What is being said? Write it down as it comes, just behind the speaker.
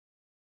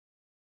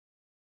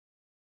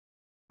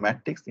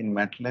matrix in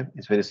MATLAB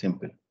is very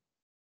simple.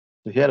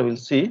 So here we'll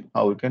see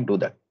how we can do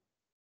that.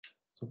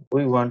 So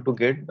we want to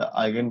get the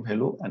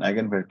eigenvalue and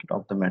eigenvector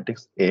of the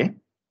matrix A.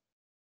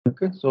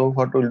 Okay, so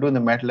what we'll do in the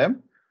MATLAB,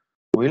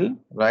 we'll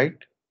write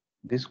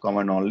this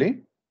command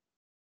only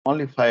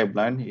 5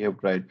 lines you have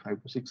to write,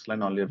 5 to 6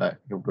 lines only you have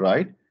to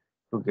write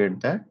to get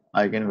the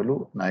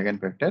eigenvalue and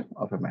eigenvector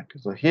of a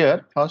matrix. So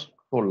here first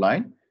 4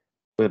 line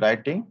we're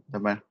writing the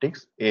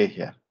matrix A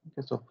here.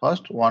 Okay, so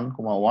first 1,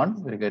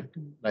 1 we get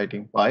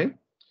writing 5,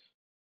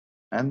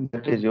 and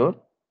that is your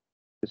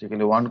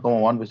basically 1,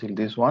 1, basically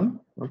this one.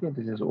 Okay,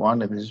 this is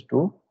 1 and this is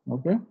 2.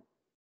 Okay,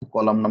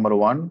 column number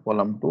 1,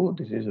 column 2,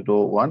 this is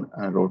row 1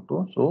 and row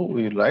 2. So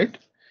we write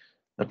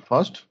that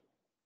first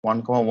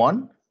 1,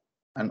 1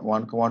 and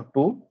 1,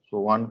 2. So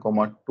 1,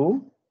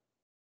 2,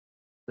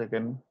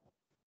 second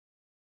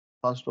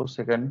first row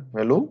second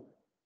value.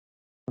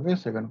 Okay,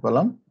 second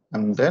column,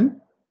 and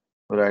then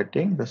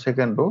writing the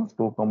second row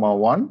 2,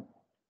 1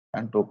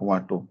 and 2,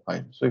 2,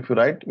 5. So if you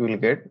write, you will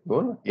get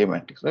your A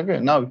matrix. Okay,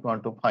 now if you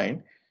want to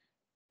find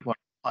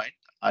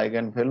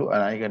eigenvalue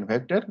and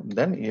eigenvector,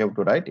 then you have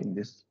to write in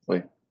this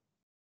way.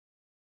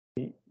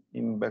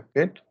 In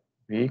bracket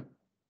V,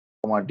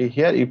 comma D.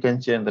 Here you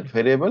can change that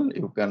variable.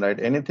 You can write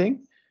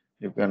anything.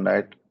 You can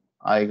write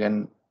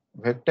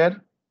eigenvector.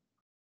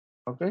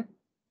 Okay,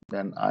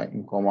 then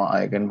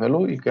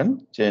eigenvalue. You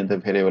can change the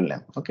variable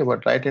name. Okay,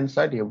 but right hand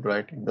side you have to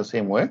write in the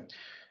same way.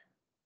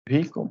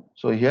 V,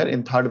 so here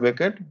in third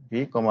bracket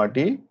V, comma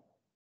D,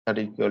 that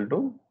is equal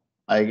to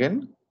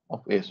eigen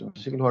of A. So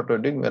basically what we're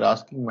doing, we're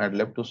asking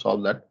MATLAB to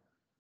solve that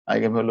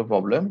eigenvalue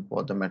problem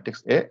for the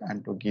matrix A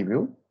and to give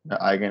you the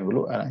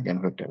eigenvalue and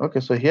eigenvector. Okay,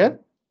 so here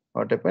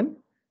what happened,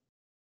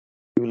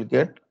 you will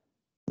get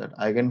that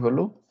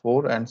eigenvalue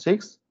 4 and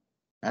 6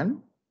 and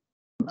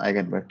an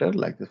eigenvector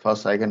like the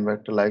first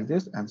eigenvector like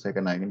this and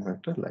second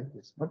eigenvector like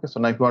this. Okay, so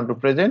now if you want to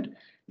present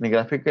in a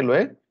graphical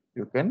way,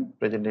 you can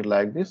present it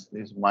like this.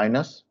 This is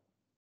minus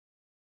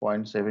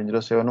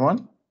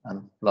 0.7071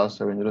 and plus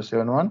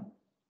 7071.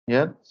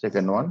 Here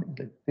second one,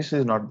 this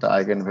is not the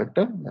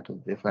eigenvector, that is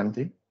different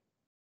thing.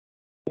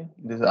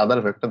 This is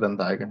other vector than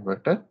the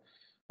eigenvector.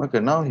 Okay,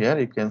 now here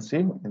you can see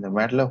in the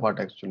MATLAB what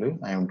actually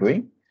I am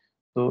doing.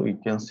 So you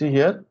can see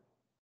here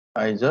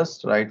I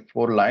just write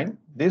 4 line.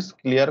 This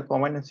clear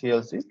command in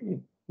CLC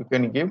you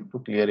can give to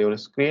clear your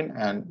screen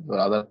and your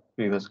other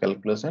previous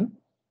calculation.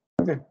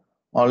 Okay,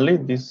 only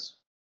this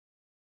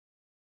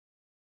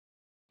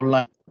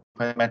line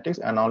matrix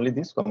and only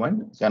this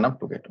command is enough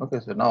to get. Okay,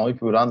 so now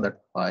if you run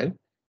that file,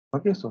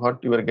 okay, so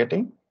what you are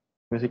getting,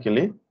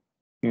 basically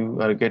you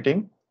are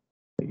getting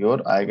your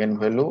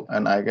eigenvalue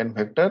and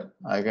eigenvector.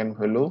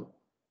 Eigenvalue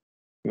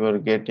you are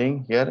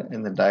getting here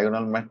in the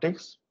diagonal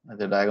matrix at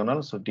the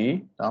diagonal, so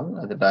D term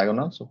at the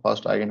diagonal, so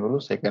first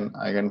eigenvalue, second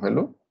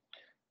eigenvalue,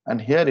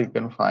 and here you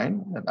can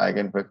find that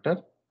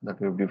eigenvector that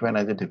we have defined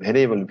as a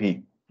variable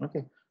V.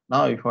 Okay,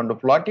 now if you want to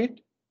plot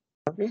it,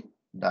 okay,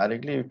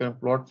 directly you can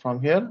plot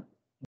from here,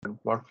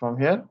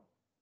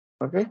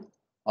 okay,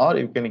 or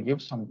you can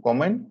give some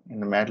command in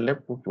the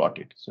MATLAB to plot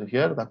it. So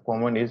here the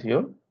command is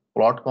your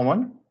plot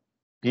command.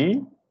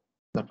 G,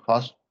 the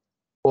first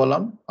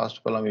column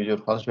is your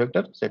first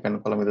vector,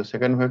 second column is the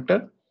second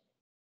vector.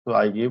 So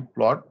I give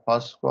plot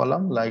first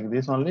column like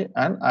this only,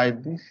 and I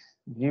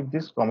give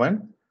this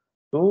command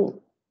to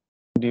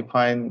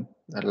define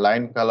the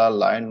line color,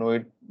 line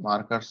width,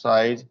 marker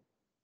size,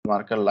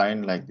 marker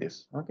line like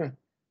this. Okay,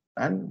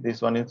 and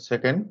this one is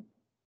second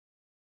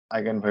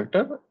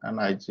eigenvector, and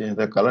I change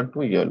the color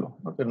to yellow.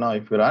 Okay, now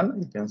if you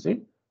run, you can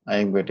see I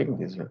am getting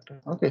this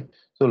vector. Okay,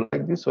 so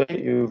like this way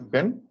you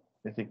can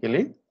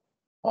basically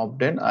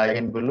obtain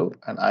eigenvalue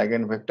and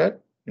eigenvector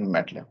in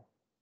MATLAB.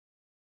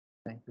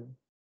 Thank you.